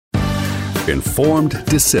Informed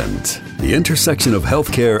Dissent, the intersection of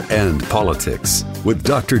healthcare and politics, with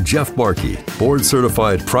Dr. Jeff Barkey,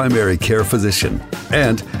 board-certified primary care physician,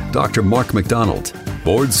 and Dr. Mark McDonald,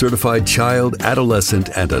 board-certified child, adolescent,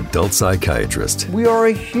 and adult psychiatrist. We are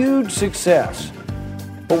a huge success,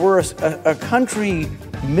 but we're a country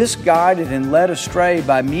misguided and led astray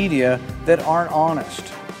by media that aren't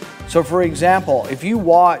honest. So, for example, if you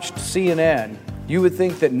watched CNN, you would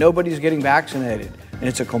think that nobody's getting vaccinated, and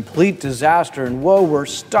it's a complete disaster, and whoa, we're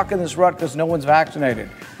stuck in this rut because no one's vaccinated.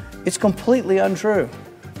 It's completely untrue.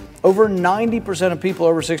 Over 90% of people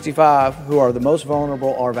over 65 who are the most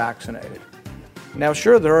vulnerable are vaccinated. Now,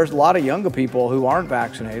 sure, there are a lot of younger people who aren't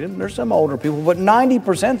vaccinated. There's some older people, but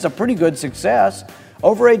 90% is a pretty good success.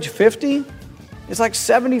 Over age 50, it's like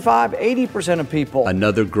 75, 80% of people.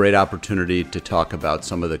 Another great opportunity to talk about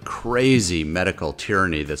some of the crazy medical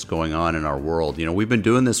tyranny that's going on in our world. You know, we've been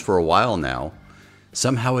doing this for a while now.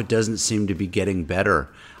 Somehow it doesn't seem to be getting better.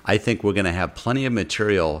 I think we're going to have plenty of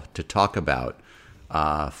material to talk about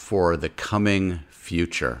for the coming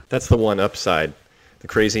future. That's the one upside. The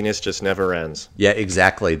craziness just never ends. Yeah,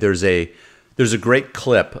 exactly. There's a great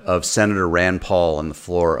clip of Senator Rand Paul on the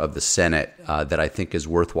floor of the Senate that I think is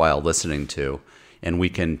worthwhile listening to, and we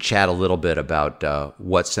can chat a little bit about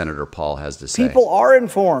what Senator Paul has to say. People are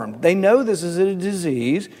informed. They know this is a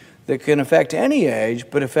disease that can affect any age,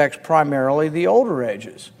 but affects primarily the older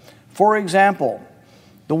ages. For example,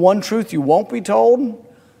 the one truth you won't be told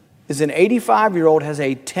is an 85-year-old has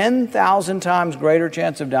a 10,000 times greater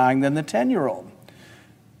chance of dying than the 10-year-old.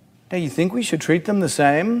 Now, you think we should treat them the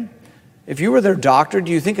same? If you were their doctor,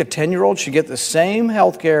 do you think a 10-year-old should get the same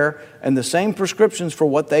health care and the same prescriptions for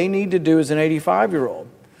what they need to do as an 85-year-old?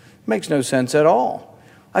 It makes no sense at all.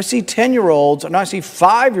 I see 10-year-olds and I see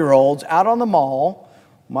 5-year-olds out on the mall.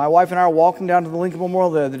 My wife and I are walking down to the Lincoln Memorial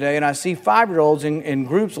the other day, and I see 5-year-olds in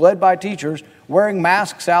groups led by teachers wearing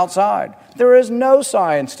masks outside. There is no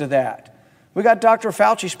science to that. We got Dr.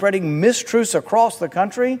 Fauci spreading mistruths across the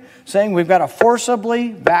country, saying we've got to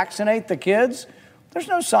forcibly vaccinate the kids. There's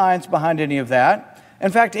no science behind any of that.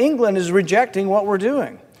 In fact, England is rejecting what we're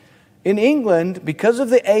doing. In England, because of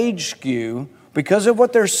the age skew, because of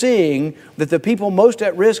what they're seeing, that the people most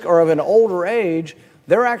at risk are of an older age,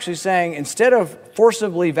 they're actually saying instead of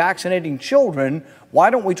forcibly vaccinating children, why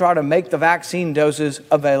don't we try to make the vaccine doses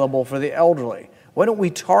available for the elderly? Why don't we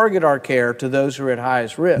target our care to those who are at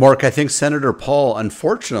highest risk? Mark, I think Senator Paul,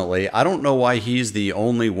 unfortunately, I don't know why he's the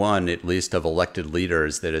only one, at least of elected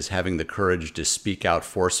leaders, that is having the courage to speak out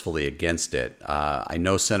forcefully against it. I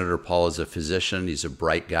know Senator Paul is a physician. He's a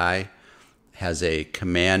bright guy, has a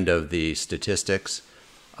command of the statistics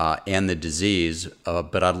and the disease,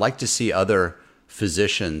 but I'd like to see other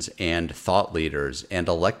physicians and thought leaders and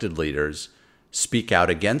elected leaders speak out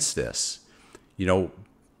against this. You know,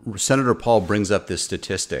 Senator Paul brings up this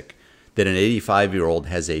statistic that an 85-year-old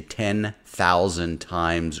has a 10,000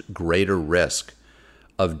 times greater risk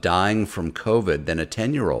of dying from COVID than a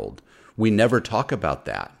 10-year-old. We never talk about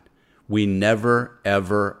that. We never,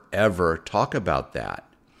 ever, ever talk about that.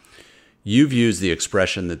 You've used the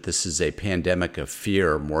expression that this is a pandemic of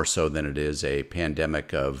fear more so than it is a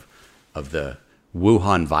pandemic of the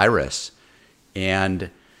Wuhan virus. And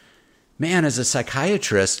man, as a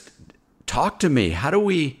psychiatrist, talk to me. How do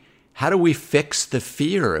we fix the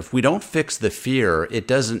fear? If we don't fix the fear, it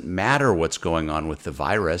doesn't matter what's going on with the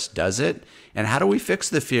virus, does it? And how do we fix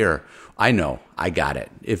the fear? I know, I got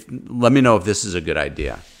it. Let me know if this is a good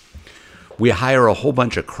idea. We hire a whole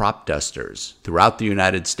bunch of crop dusters throughout the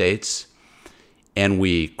United States, and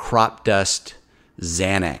we crop dust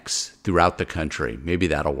Xanax throughout the country. Maybe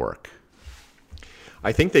that'll work.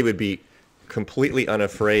 I think they would be completely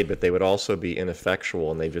unafraid, but they would also be ineffectual,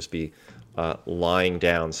 and they'd just be lying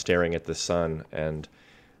down, staring at the sun, and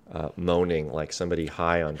moaning like somebody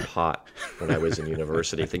high on pot when I was in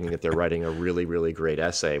university, thinking that they're writing a really, really great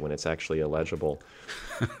essay when it's actually illegible.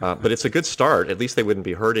 But it's a good start. At least they wouldn't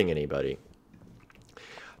be hurting anybody.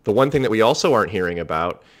 The one thing that we also aren't hearing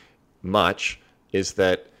about much is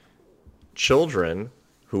that children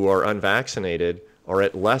who are unvaccinated are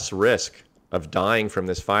at less risk of dying from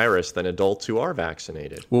this virus than adults who are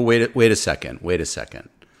vaccinated. Well, wait a second.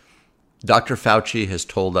 Dr. Fauci has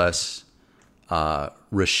told us,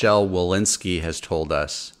 Rochelle Walensky has told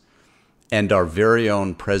us, and our very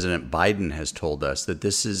own President Biden has told us that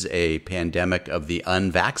this is a pandemic of the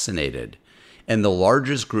unvaccinated. And the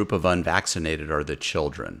largest group of unvaccinated are the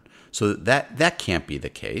children. So that can't be the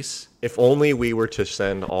case. If only we were to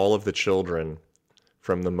send all of the children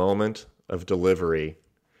from the moment of delivery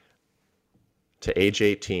to age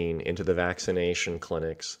 18 into the vaccination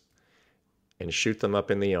clinics and shoot them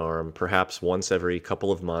up in the arm, perhaps once every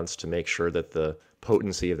couple of months to make sure that the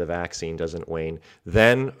potency of the vaccine doesn't wane.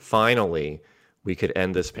 Then finally, we could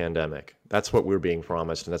end this pandemic. That's what we're being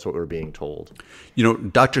promised, and that's what we're being told. You know,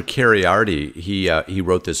 Dr. Cariardi, he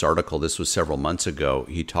wrote this article. This was several months ago.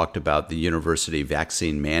 He talked about the university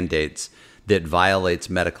vaccine mandates that violates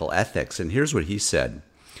medical ethics. And here's what he said.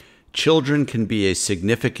 Children can be a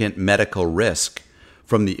significant medical risk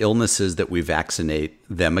from the illnesses that we vaccinate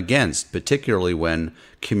them against, particularly when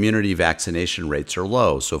community vaccination rates are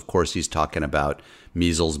low. So, of course, he's talking about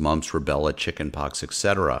measles, mumps, rubella, chickenpox,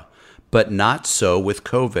 etc. But not so with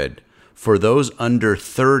COVID. For those under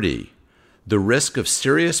 30, the risk of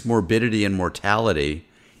serious morbidity and mortality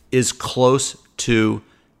is close to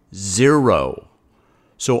zero.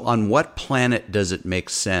 So on what planet does it make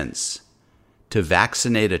sense to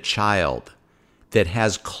vaccinate a child that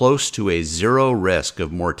has close to a zero risk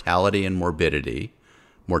of mortality and morbidity?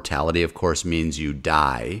 Mortality, of course, means you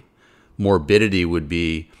die. Morbidity would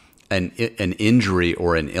be an injury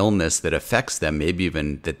or an illness that affects them, maybe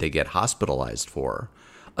even that they get hospitalized for.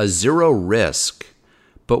 A zero risk,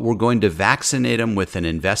 but we're going to vaccinate them with an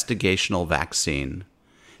investigational vaccine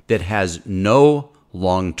that has no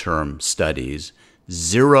long-term studies,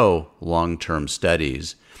 zero long-term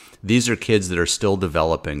studies. These are kids that are still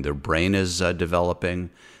developing. Their brain is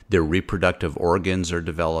developing. Their reproductive organs are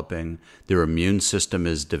developing. Their immune system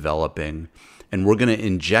is developing. And we're going to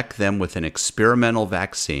inject them with an experimental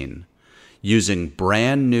vaccine using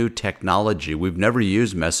brand new technology. We've never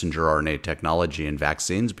used messenger RNA technology in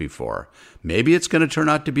vaccines before. Maybe it's going to turn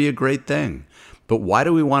out to be a great thing. But why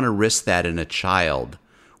do we want to risk that in a child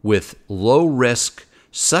with low risk,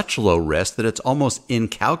 such low risk that it's almost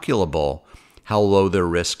incalculable how low their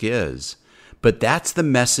risk is? But that's the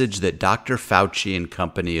message that Dr. Fauci and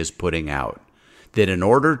company is putting out, that in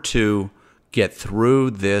order to get through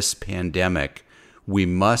this pandemic, we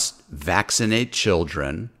must vaccinate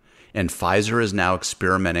children, and Pfizer is now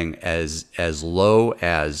experimenting as low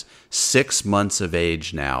as 6 months of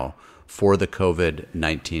age now for the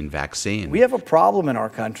COVID-19 vaccine. We have a problem in our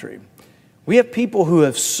country. We have people who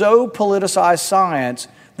have so politicized science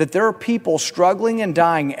that there are people struggling and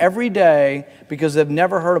dying every day because they've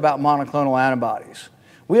never heard about monoclonal antibodies.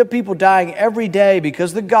 We have people dying every day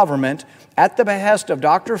because the government, at the behest of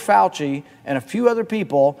Dr. Fauci and a few other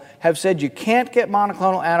people, have said you can't get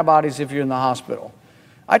monoclonal antibodies if you're in the hospital.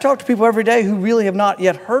 I talk to people every day who really have not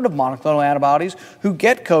yet heard of monoclonal antibodies, who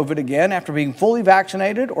get COVID again after being fully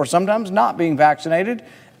vaccinated or sometimes not being vaccinated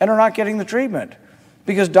and are not getting the treatment.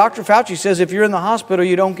 Because Dr. Fauci says if you're in the hospital,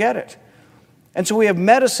 you don't get it. And so we have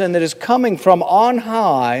medicine that is coming from on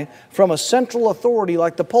high, from a central authority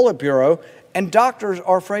like the Politburo, and doctors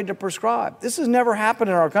are afraid to prescribe. This has never happened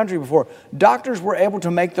in our country before. Doctors were able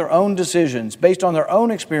to make their own decisions based on their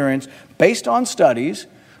own experience, based on studies,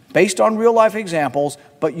 based on real-life examples,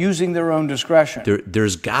 but using their own discretion.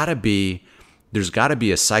 There's got to be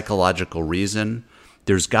a psychological reason.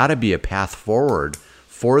 There's got to be a path forward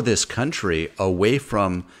for this country away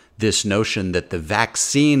from this notion that the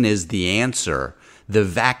vaccine is the answer. The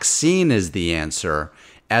vaccine is the answer,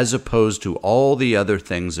 as opposed to all the other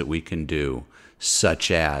things that we can do,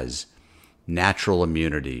 such as natural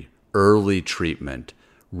immunity, early treatment,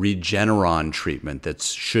 Regeneron treatment that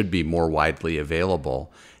should be more widely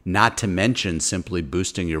available, not to mention simply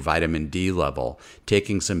boosting your vitamin D level,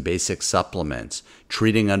 taking some basic supplements,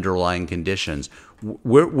 treating underlying conditions.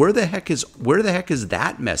 Where the heck is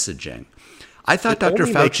that messaging? I thought Dr.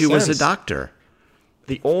 Fauci was a doctor.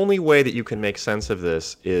 The only way that you can make sense of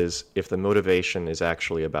this is if the motivation is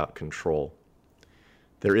actually about control.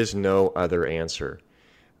 There is no other answer.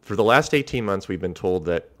 For the last 18 months, we've been told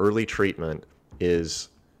that early treatment is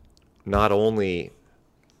not only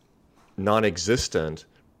non-existent,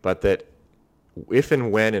 but that if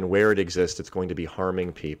and when and where it exists, it's going to be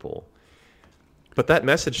harming people. But that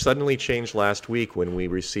message suddenly changed last week when we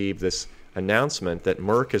received this announcement that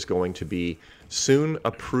Merck is going to be soon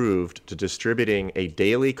approved to distributing a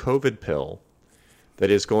daily COVID pill that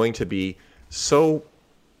is going to be so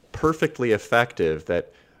perfectly effective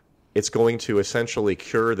that it's going to essentially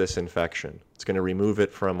cure this infection. It's going to remove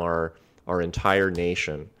it from our entire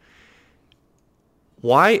nation.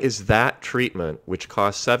 Why is that treatment, which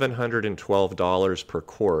costs $712 per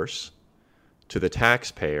course to the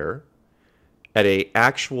taxpayer, at an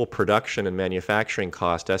actual production and manufacturing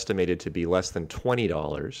cost estimated to be less than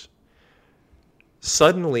 $20,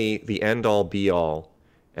 suddenly the end-all be-all,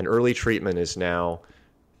 and early treatment is now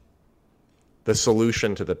the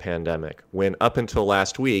solution to the pandemic, when up until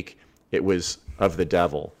last week it was of the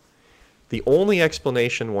devil? The only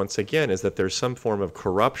explanation, once again, is that there's some form of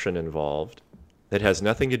corruption involved, that has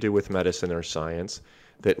nothing to do with medicine or science,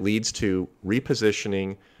 that leads to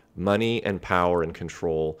repositioning money and power and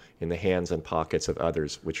control in the hands and pockets of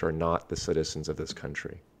others, which are not the citizens of this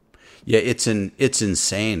country. Yeah, it's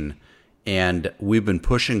insane. And we've been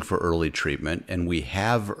pushing for early treatment, and we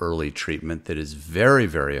have early treatment that is very,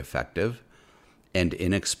 very effective and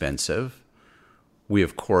inexpensive. We,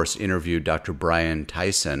 of course, interviewed Dr. Brian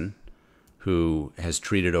Tyson, who has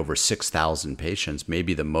treated over 6,000 patients,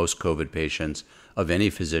 maybe the most COVID patients of any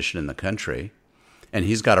physician in the country. And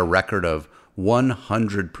he's got a record of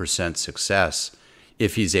 100% success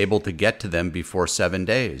if he's able to get to them before 7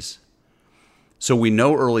 days. So we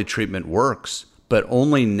know early treatment works, but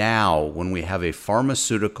only now, when we have a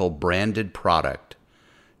pharmaceutical branded product,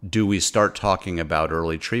 do we start talking about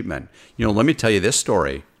early treatment. Let me tell you this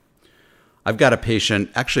story. I've got a patient,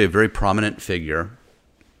 actually a very prominent figure,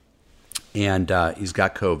 and he's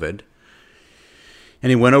got COVID. And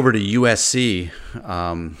he went over to USC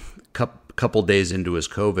a couple days into his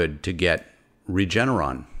COVID to get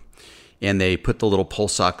Regeneron. And they put the little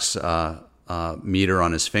pulse ox meter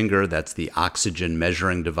on his finger. That's the oxygen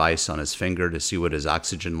measuring device on his finger to see what his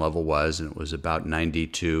oxygen level was, and it was about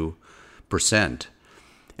 92%.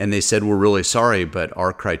 And they said, we're really sorry, but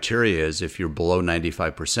our criteria is if you're below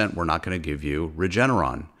 95%, we're not going to give you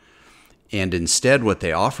Regeneron. And instead, what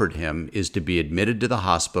they offered him is to be admitted to the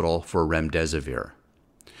hospital for remdesivir.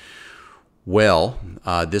 Well,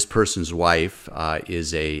 this person's wife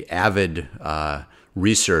is an avid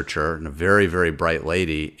researcher and a very, very bright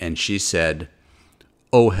lady, and she said,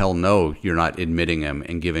 oh, hell no, you're not admitting him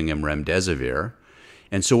and giving him remdesivir.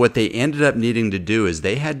 And so what they ended up needing to do is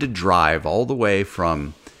they had to drive all the way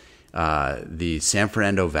from the San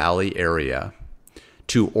Fernando Valley area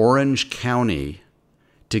to Orange County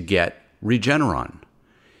to get Regeneron.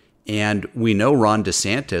 And we know Ron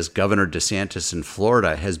DeSantis, Governor DeSantis in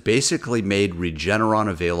Florida, has basically made Regeneron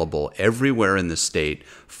available everywhere in the state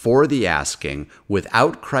for the asking,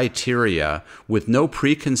 without criteria, with no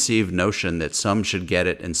preconceived notion that some should get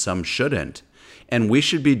it and some shouldn't. And we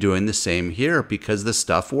should be doing the same here because the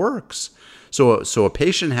stuff works. So a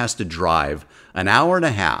patient has to drive an hour and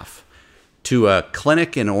a half to a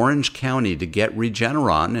clinic in Orange County to get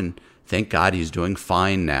Regeneron, and thank God he's doing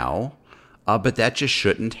fine now. But that just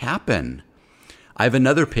shouldn't happen. I have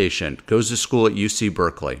another patient, goes to school at UC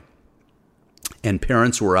Berkeley, and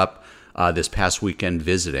parents were up this past weekend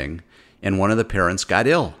visiting, and one of the parents got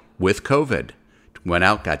ill with COVID, went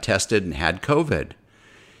out, got tested, and had COVID.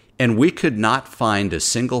 And we could not find a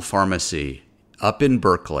single pharmacy up in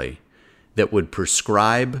Berkeley that would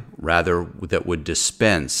prescribe, rather, that would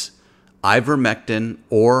dispense ivermectin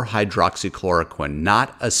or hydroxychloroquine,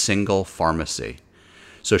 not a single pharmacy.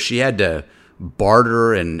 So she had to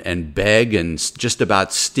barter and beg and just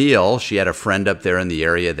about steal. She had a friend up there in the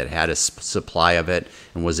area that had a supply of it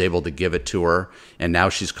and was able to give it to her. And now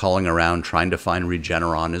she's calling around trying to find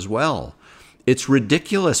Regeneron as well. It's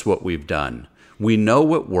ridiculous what we've done. We know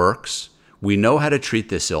what works. We know how to treat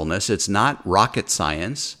this illness. It's not rocket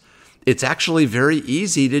science. It's actually very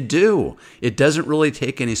easy to do. It doesn't really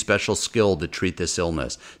take any special skill to treat this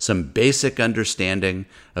illness. Some basic understanding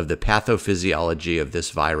of the pathophysiology of this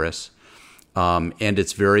virus, and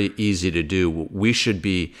it's very easy to do. We should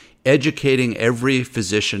be educating every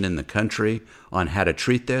physician in the country on how to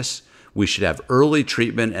treat this. We should have early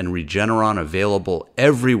treatment and Regeneron available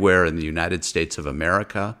everywhere in the United States of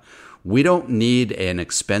America. We don't need an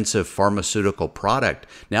expensive pharmaceutical product.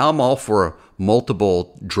 Now I'm all for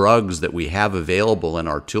multiple drugs that we have available in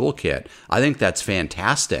our toolkit. I think that's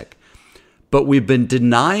fantastic. But we've been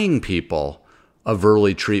denying people of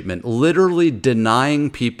early treatment, literally denying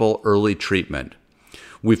people early treatment.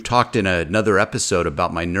 We've talked in another episode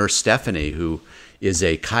about my nurse, Stephanie, who is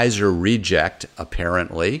a Kaiser reject,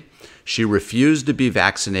 apparently. She refused to be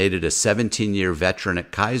vaccinated, a 17-year veteran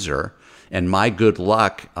at Kaiser. And my good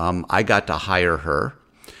luck, I got to hire her.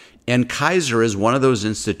 And Kaiser is one of those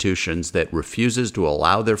institutions that refuses to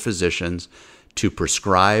allow their physicians to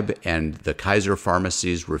prescribe, and the Kaiser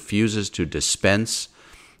pharmacies refuses to dispense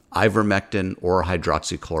ivermectin or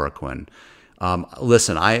hydroxychloroquine.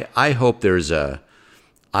 Listen, I hope there's I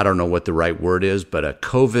don't know what the right word is, but a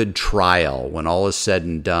COVID trial when all is said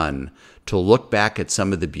and done to look back at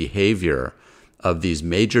some of the behavior of these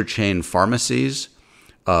major chain pharmacies,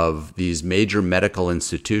 of these major medical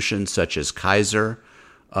institutions such as Kaiser,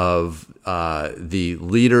 of the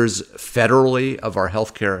leaders federally of our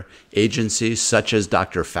healthcare agencies such as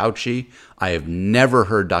Dr. Fauci. I have never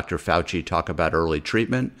heard Dr. Fauci talk about early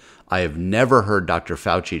treatment. I have never heard Dr.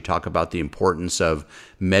 Fauci talk about the importance of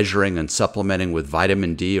measuring and supplementing with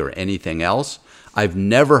vitamin D or anything else. I've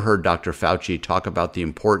never heard Dr. Fauci talk about the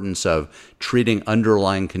importance of treating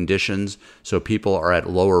underlying conditions so people are at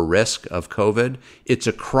lower risk of COVID. It's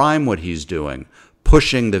a crime what he's doing,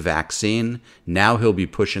 pushing the vaccine. Now he'll be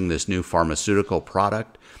pushing this new pharmaceutical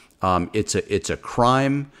product. It's a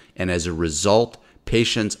crime, and as a result,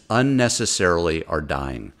 patients unnecessarily are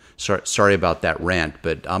dying. Sorry about that rant,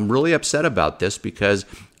 but I'm really upset about this because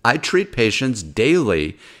I treat patients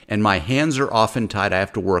daily, and my hands are often tied. I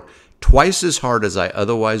have to work twice as hard as I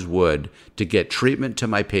otherwise would to get treatment to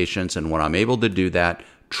my patients, and when I'm able to do that,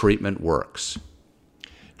 treatment works.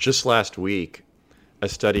 Just last week, a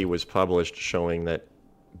study was published showing that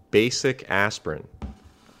basic aspirin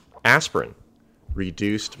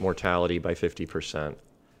reduced mortality by 50%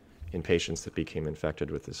 in patients that became infected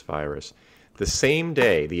with this virus. The same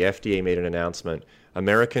day, the FDA made an announcement,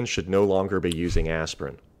 Americans should no longer be using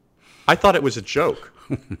aspirin. I thought it was a joke.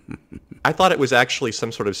 I thought it was actually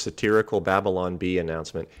some sort of satirical Babylon Bee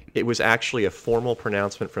announcement. It was actually a formal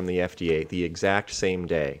pronouncement from the FDA the exact same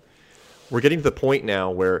day. We're getting to the point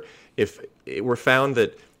now where if it were found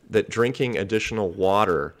that drinking additional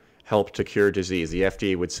water helped to cure disease, the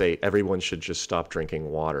FDA would say everyone should just stop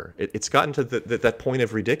drinking water. It's gotten to that point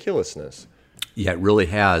of ridiculousness. Yeah, it really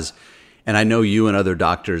has. And I know you and other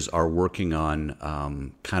doctors are working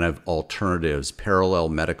on kind of alternatives, parallel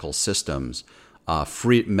medical systems,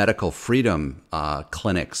 medical freedom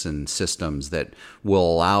clinics and systems that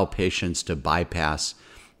will allow patients to bypass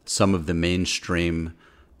some of the mainstream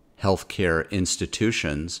healthcare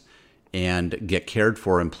institutions and get cared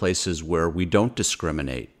for in places where we don't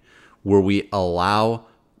discriminate, where we allow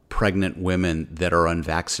pregnant women that are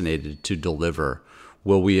unvaccinated to deliver,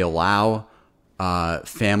 where we allow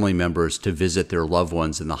family members to visit their loved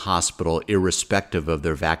ones in the hospital irrespective of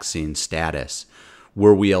their vaccine status,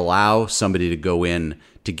 where we allow somebody to go in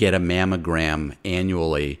to get a mammogram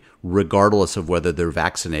annually regardless of whether they're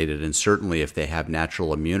vaccinated, and certainly if they have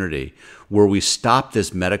natural immunity, where we stop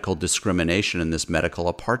this medical discrimination and this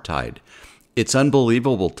medical apartheid. It's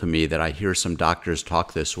unbelievable to me that I hear some doctors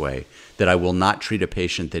talk this way, that I will not treat a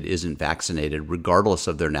patient that isn't vaccinated regardless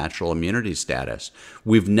of their natural immunity status.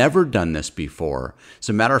 We've never done this before. As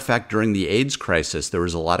a matter of fact, during the AIDS crisis, there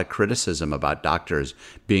was a lot of criticism about doctors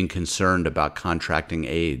being concerned about contracting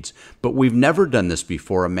AIDS. But we've never done this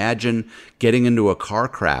before. Imagine getting into a car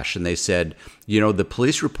crash and they said, the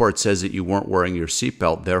police report says that you weren't wearing your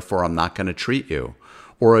seatbelt, therefore I'm not going to treat you.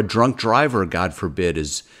 Or a drunk driver, God forbid,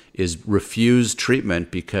 is refused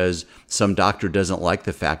treatment because some doctor doesn't like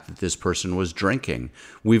the fact that this person was drinking.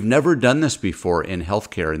 We've never done this before in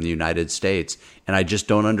healthcare in the United States, and I just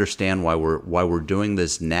don't understand why we're doing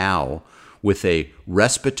this now with a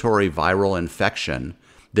respiratory viral infection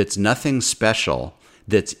that's nothing special,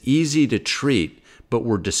 that's easy to treat, but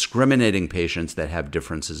we're discriminating patients that have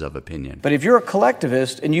differences of opinion. But if you're a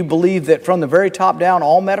collectivist and you believe that from the very top down,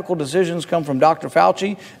 all medical decisions come from Dr.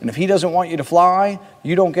 Fauci, and if he doesn't want you to fly,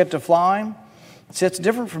 you don't get to fly, see, it's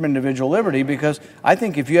different from individual liberty, because I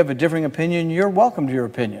think if you have a differing opinion, you're welcome to your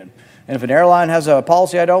opinion. And if an airline has a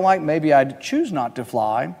policy I don't like, maybe I'd choose not to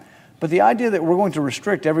fly. But the idea that we're going to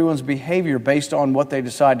restrict everyone's behavior based on what they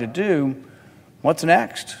decide to do, what's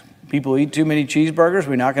next? People eat too many cheeseburgers,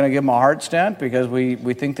 we're not going to give them a heart stent because we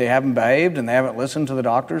think they haven't behaved and they haven't listened to the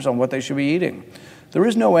doctors on what they should be eating. There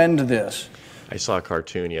is no end to this. I saw a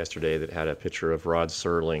cartoon yesterday that had a picture of Rod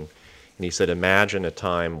Serling, and he said, imagine a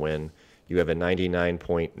time when you have a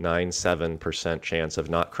 99.97% chance of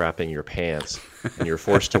not crapping your pants and you're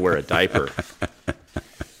forced to wear a diaper.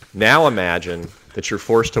 Now imagine that you're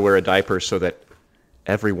forced to wear a diaper so that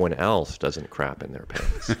everyone else doesn't crap in their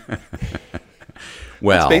pants.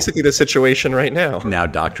 Well, that's basically the situation right now. Now,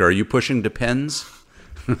 doctor, are you pushing Depends?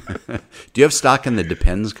 Do you have stock in the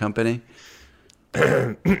Depends company?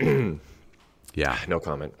 Yeah. No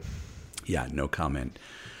comment. Yeah, no comment.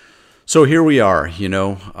 So here we are,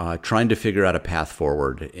 trying to figure out a path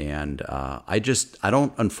forward. And I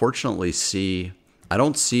don't unfortunately see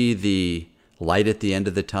the light at the end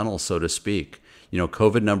of the tunnel, so to speak.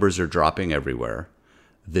 COVID numbers are dropping everywhere.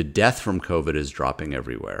 The death from COVID is dropping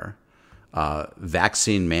everywhere.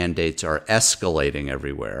 Vaccine mandates are escalating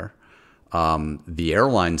everywhere. The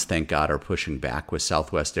airlines, thank God, are pushing back with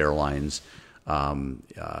Southwest Airlines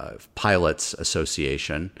Pilots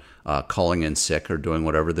Association calling in sick or doing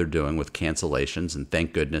whatever they're doing with cancellations, and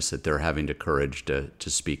thank goodness that they're having the courage to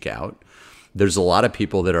speak out. There's a lot of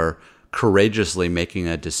people that are courageously making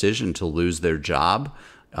a decision to lose their job,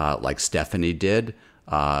 like Stephanie did,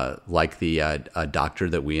 like the doctor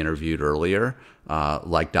that we interviewed earlier.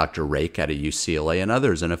 like Dr. Rake out of UCLA and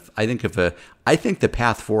others. And I think the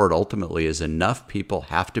path forward ultimately is enough people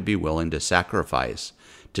have to be willing to sacrifice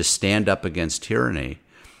to stand up against tyranny,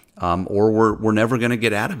 or we're never going to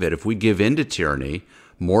get out of it. If we give in to tyranny,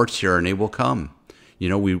 more tyranny will come.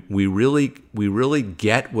 We really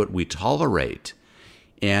get what we tolerate,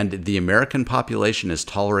 and the American population is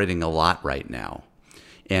tolerating a lot right now.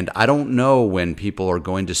 And I don't know when people are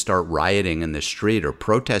going to start rioting in the street or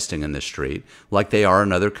protesting in the street like they are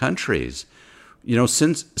in other countries.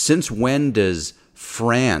 Since when does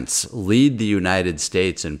France lead the United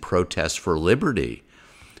States in protests for liberty?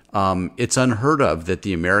 It's unheard of that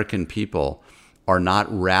the American people are not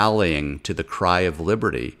rallying to the cry of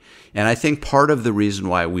liberty. And I think part of the reason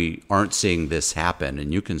why we aren't seeing this happen,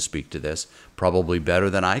 and you can speak to this probably better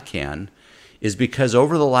than I can, is because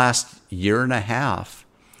over the last year and a half,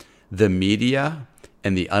 the media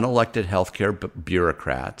and the unelected healthcare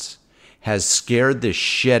bureaucrats has scared the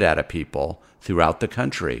shit out of people throughout the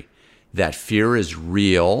country. That fear is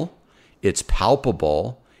real, it's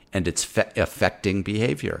palpable, and it's affecting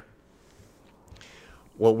behavior.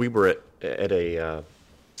 Well, we were at a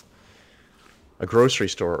grocery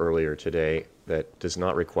store earlier today that does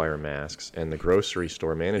not require masks, and the grocery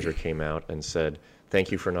store manager came out and said,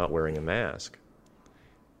 "Thank you for not wearing a mask."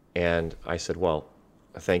 And I said, "Well,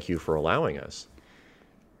 thank you for allowing us."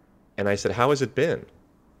 And I said, "How has it been?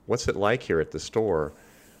 What's it like here at the store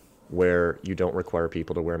where you don't require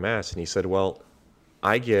people to wear masks?" And he said, "Well,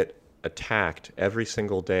 I get attacked every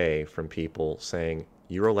single day from people saying,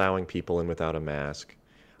 'You're allowing people in without a mask.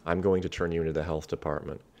 I'm going to turn you into the health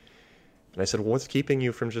department.'" And I said, "Well, what's keeping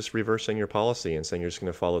you from just reversing your policy and saying you're just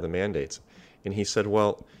going to follow the mandates?" And he said,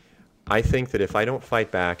 "Well, I think that if I don't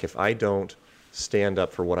fight back, if I don't stand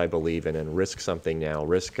up for what I believe in and risk something now,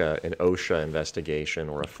 risk an OSHA investigation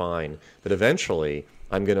or a fine, that eventually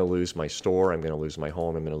I'm going to lose my store, I'm going to lose my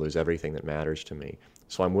home, I'm going to lose everything that matters to me.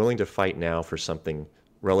 So I'm willing to fight now for something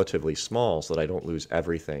relatively small so that I don't lose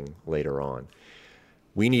everything later on."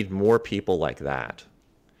 We need more people like that.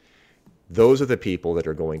 Those are the people that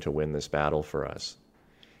are going to win this battle for us.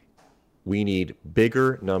 We need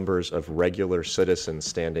bigger numbers of regular citizens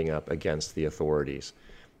standing up against the authorities.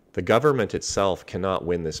 The government itself cannot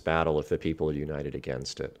win this battle if the people are united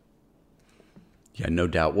against it. Yeah, no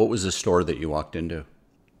doubt. What was the store that you walked into?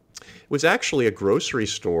 It was actually a grocery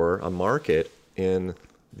store, a market in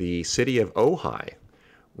the city of Ojai,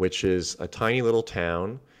 which is a tiny little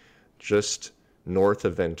town just north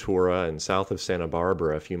of Ventura and south of Santa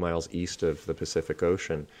Barbara, a few miles east of the Pacific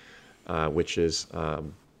Ocean, which is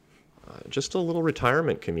just a little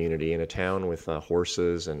retirement community in a town with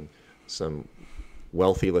horses and some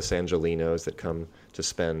wealthy Los Angelinos that come to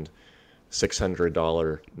spend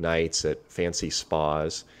 $600 nights at fancy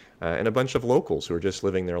spas, and a bunch of locals who are just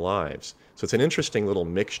living their lives. So it's an interesting little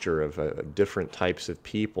mixture of different types of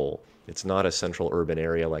people. It's not a central urban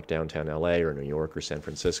area like downtown LA or New York or San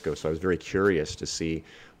Francisco, so I was very curious to see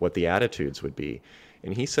what the attitudes would be.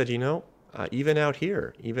 And he said, even out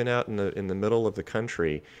here, even out in the middle of the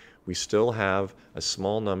country, we still have a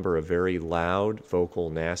small number of very loud,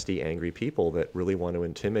 vocal, nasty, angry people that really want to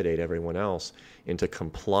intimidate everyone else into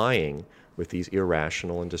complying with these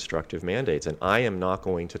irrational and destructive mandates. And I am not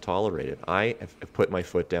going to tolerate it. I have put my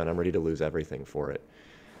foot down. I'm ready to lose everything for it.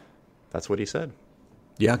 That's what he said.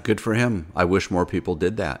 Yeah, good for him. I wish more people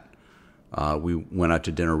did that. We went out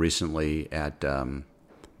to dinner recently at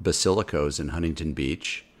Basilico's in Huntington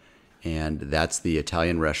Beach, and that's the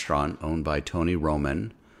Italian restaurant owned by Tony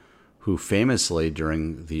Roman, who famously,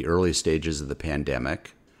 during the early stages of the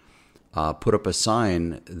pandemic, put up a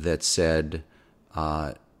sign that said,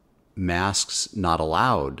 "Masks not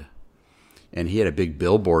allowed." And he had a big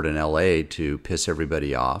billboard in LA to piss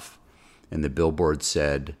everybody off. And the billboard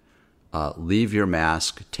said, "Leave your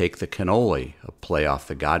mask, take the cannoli," a play off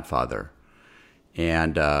The Godfather.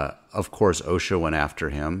 And of course, OSHA went after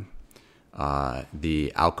him.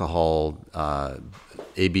 The alcohol,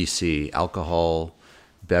 ABC, alcohol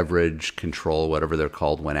beverage control, whatever they're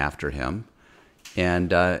called, went after him. And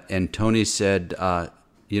Tony said,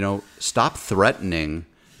 stop threatening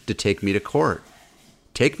to take me to court.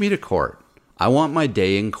 Take me to court. I want my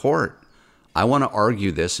day in court. I want to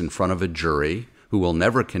argue this in front of a jury who will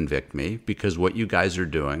never convict me because what you guys are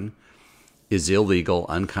doing is illegal,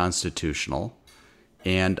 unconstitutional,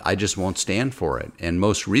 and I just won't stand for it. And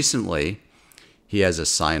most recently, he has a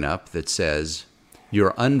sign up that says,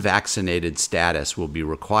 "Your unvaccinated status will be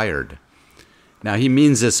required." Now, he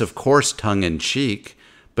means this, of course, tongue-in-cheek,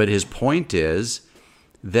 but his point is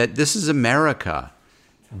that this is America.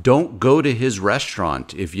 Don't go to his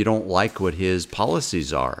restaurant if you don't like what his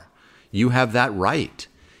policies are. You have that right.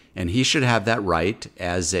 And he should have that right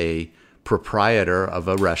as a proprietor of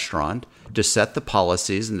a restaurant to set the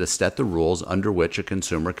policies and to set the rules under which a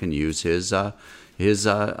consumer can use his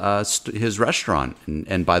restaurant.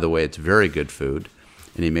 And by the way, it's very good food,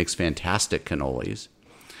 and he makes fantastic cannolis.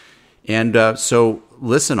 And so,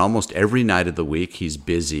 listen, almost every night of the week he's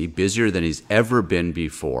busy, busier than he's ever been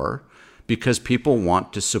before, because people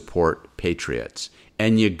want to support patriots.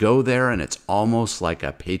 And you go there and it's almost like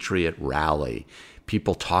a patriot rally.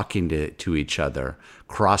 People talking to each other,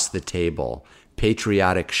 across the table,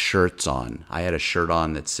 patriotic shirts on. I had a shirt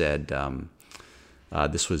on that said,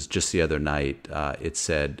 this was just the other night, it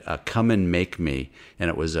said, "Come and make me." And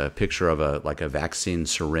it was a picture of a vaccine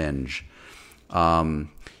syringe.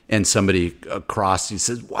 And somebody across, he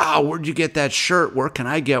says, "Wow, where'd you get that shirt? Where can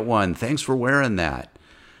I get one? Thanks for wearing that."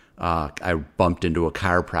 I bumped into a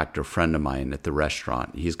chiropractor friend of mine at the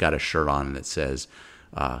restaurant. He's got a shirt on that says,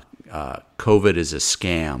 "COVID is a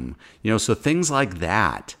scam." So things like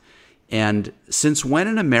that. And since when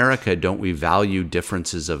in America don't we value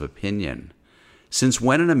differences of opinion? Since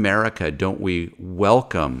when in America don't we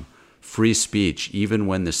welcome free speech even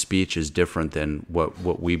when the speech is different than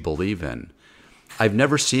what we believe in? I've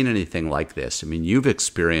never seen anything like this. I mean, you've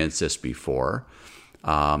experienced this before.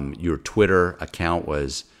 Your Twitter account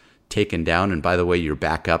was taken down. And by the way, you're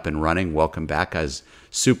back up and running. Welcome back. I was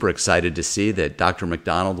super excited to see that Dr.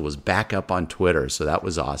 McDonald was back up on Twitter. So that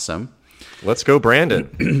was awesome. Let's go,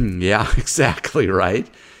 Brandon. Yeah, exactly right.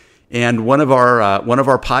 And one of our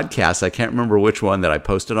podcasts, I can't remember which one, that I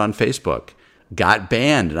posted on Facebook, got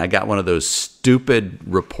banned. And I got one of those stupid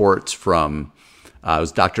reports from, it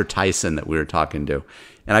was Dr. Tyson that we were talking to.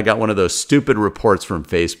 And I got one of those stupid reports from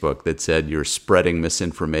Facebook that said you're spreading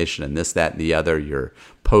misinformation and this, that, and the other. Your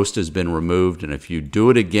post has been removed. And if you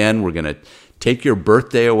do it again, we're going to take your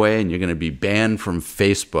birthday away and you're going to be banned from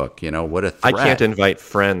Facebook. What a threat. I can't invite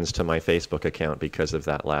friends to my Facebook account because of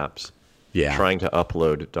that lapse. Yeah. Trying to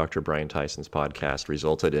upload Dr. Brian Tyson's podcast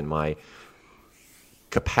resulted in my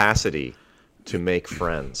capacity to make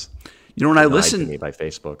friends. When I listened to me by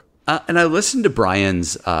Facebook. And I listened to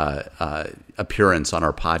Brian's appearance on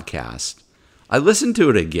our podcast. I listened to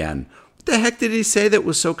it again. What the heck did he say that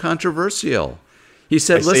was so controversial? He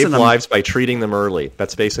said, "I saved lives by treating them early."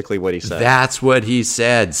 That's basically what he said. That's what he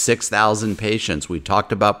said. 6,000 patients. We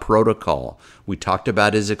talked about protocol. We talked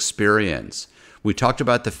about his experience. We talked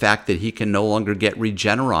about the fact that he can no longer get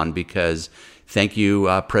Regeneron because, thank you,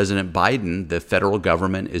 President Biden, the federal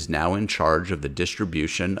government is now in charge of the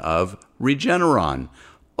distribution of Regeneron.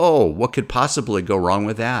 Oh, what could possibly go wrong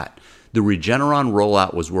with that? The Regeneron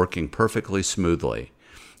rollout was working perfectly smoothly.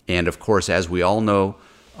 And of course, as we all know,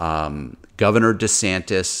 Governor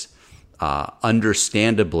DeSantis,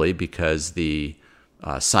 understandably, because the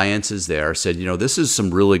science is there, said, this is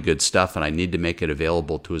some really good stuff and I need to make it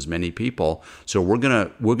available to as many people. So we're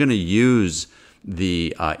gonna use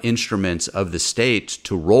the instruments of the state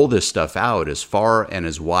to roll this stuff out as far and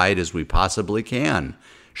as wide as we possibly can.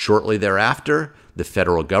 Shortly thereafter, the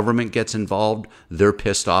federal government gets involved. They're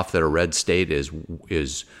pissed off that a red state is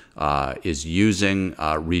using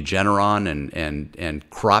Regeneron and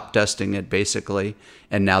crop dusting it, basically.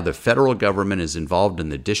 And now the federal government is involved in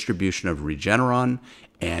the distribution of Regeneron.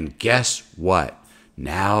 And guess what?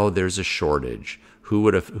 Now there's a shortage. Who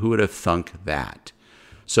would have thunk that?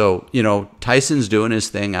 So, Tyson's doing his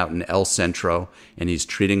thing out in El Centro, and he's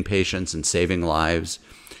treating patients and saving lives.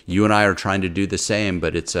 You and I are trying to do the same,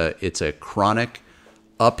 but it's a chronic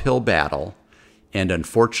uphill battle. And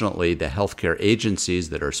unfortunately, the healthcare agencies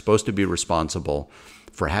that are supposed to be responsible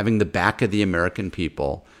for having the back of the American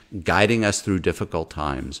people, guiding us through difficult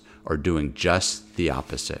times, are doing just the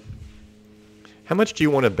opposite. How much do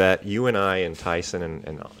you want to bet you and I and Tyson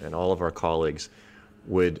and all of our colleagues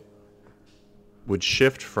would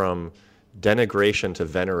shift from denigration to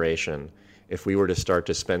veneration if we were to start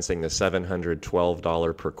dispensing the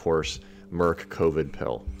 $712 per course Merck COVID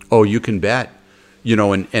pill? Oh, you can bet.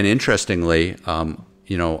 And interestingly, I'm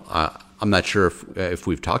not sure if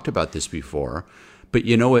we've talked about this before, but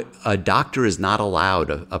a doctor is not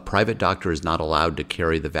allowed, a private doctor is not allowed to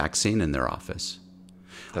carry the vaccine in their office.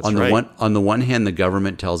 That's right. On the one hand, the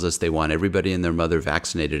government tells us they want everybody and their mother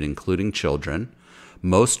vaccinated, including children.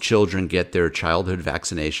 Most children get their childhood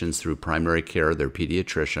vaccinations through primary care, their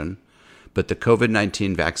pediatrician. But the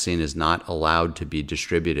COVID-19 vaccine is not allowed to be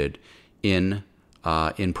distributed in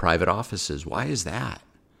private offices. Why is that?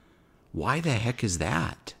 Why the heck is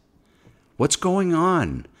that? What's going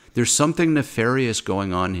on? There's something nefarious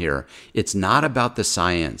going on here. It's not about the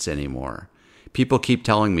science anymore. People keep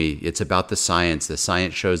telling me it's about the science. The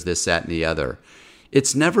science shows this, that, and the other.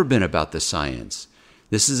 It's never been about the science.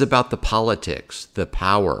 This is about the politics, the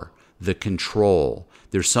power, the control.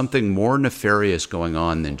 There's something more nefarious going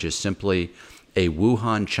on than just simply a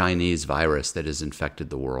Wuhan Chinese virus that has infected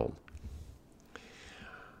the world.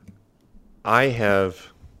 I have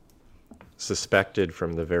suspected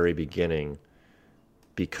from the very beginning,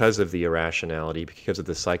 because of the irrationality, because of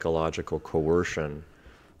the psychological coercion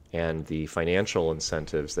and the financial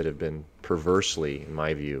incentives that have been perversely, in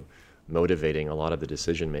my view, motivating a lot of the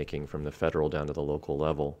decision making from the federal down to the local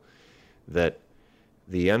level, that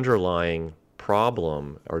the underlying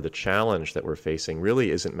problem or the challenge that we're facing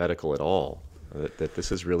really isn't medical at all, that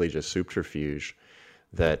this is really just subterfuge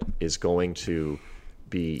that is going to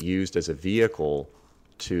be used as a vehicle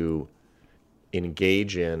to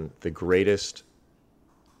engage in the greatest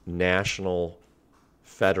national,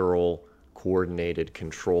 federal, coordinated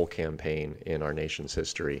control campaign in our nation's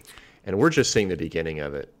history. And we're just seeing the beginning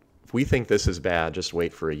of it. If we think this is bad, just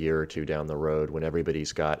wait for a year or two down the road when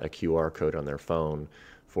everybody's got a QR code on their phone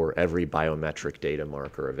for every biometric data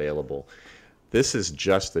marker available. This is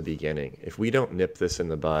just the beginning. If we don't nip this in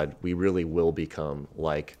the bud, we really will become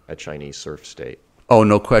like a Chinese surf state. Oh,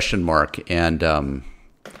 no question, Mark. And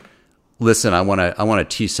listen, I want to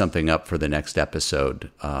tee something up for the next episode,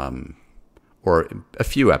 or a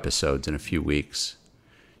few episodes in a few weeks.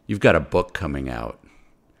 You've got a book coming out.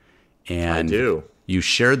 And I do. You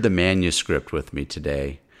shared the manuscript with me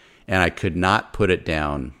today, and I could not put it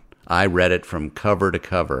down. I read it from cover to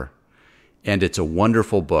cover, and it's a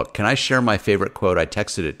wonderful book. Can I share my favorite quote? I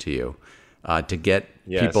texted it to you to get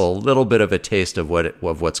people a little bit of a taste of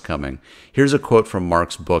what's coming. Here's a quote from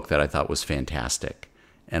Mark's book that I thought was fantastic,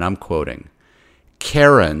 and I'm quoting: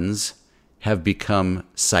 "Karens have become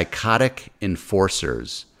psychotic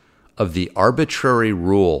enforcers of the arbitrary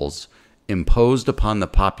rules imposed upon the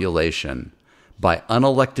population by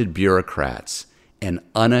unelected bureaucrats and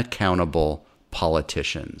unaccountable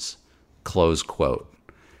politicians." Close quote.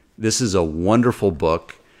 This is a wonderful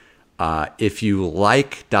book. If you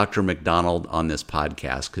like Dr. McDonald on this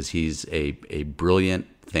podcast, because he's a brilliant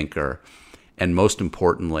thinker, and most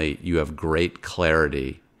importantly, you have great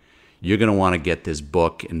clarity, you're going to want to get this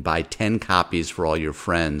book and buy 10 copies for all your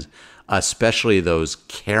friends, especially those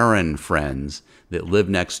Karen friends that live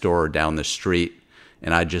next door or down the street,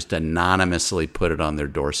 and I just anonymously put it on their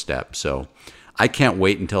doorstep. So I can't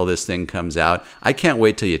wait until this thing comes out. I can't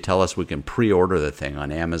wait till you tell us we can pre-order the thing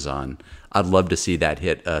on Amazon. I'd love to see that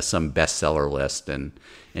hit some bestseller list, and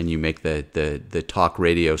you make the talk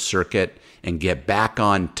radio circuit and get back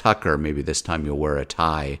on Tucker. Maybe this time you'll wear a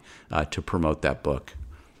tie to promote that book.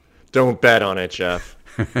 Don't bet on it, Jeff.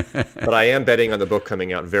 But I am betting on the book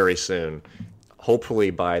coming out very soon, hopefully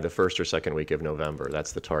by the first or second week of November.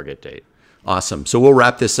 That's the target date. Awesome. So we'll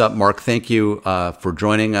wrap this up. Mark, thank you for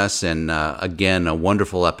joining us. And again, a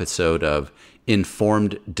wonderful episode of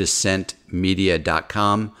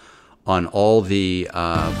InformedDissentMedia.com on all the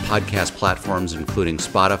podcast platforms, including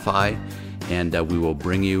Spotify. And we will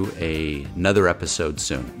bring you another episode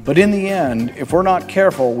soon. But in the end, if we're not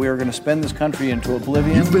careful, we are going to spin this country into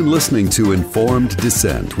oblivion. You've been listening to Informed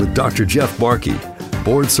Dissent with Dr. Jeff Barkey,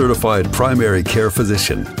 board-certified primary care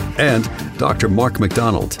physician, and Dr. Mark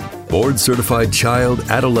McDonald, board-certified child,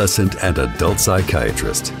 adolescent, and adult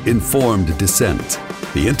psychiatrist. Informed Dissent,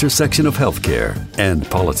 the intersection of healthcare and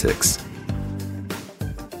politics.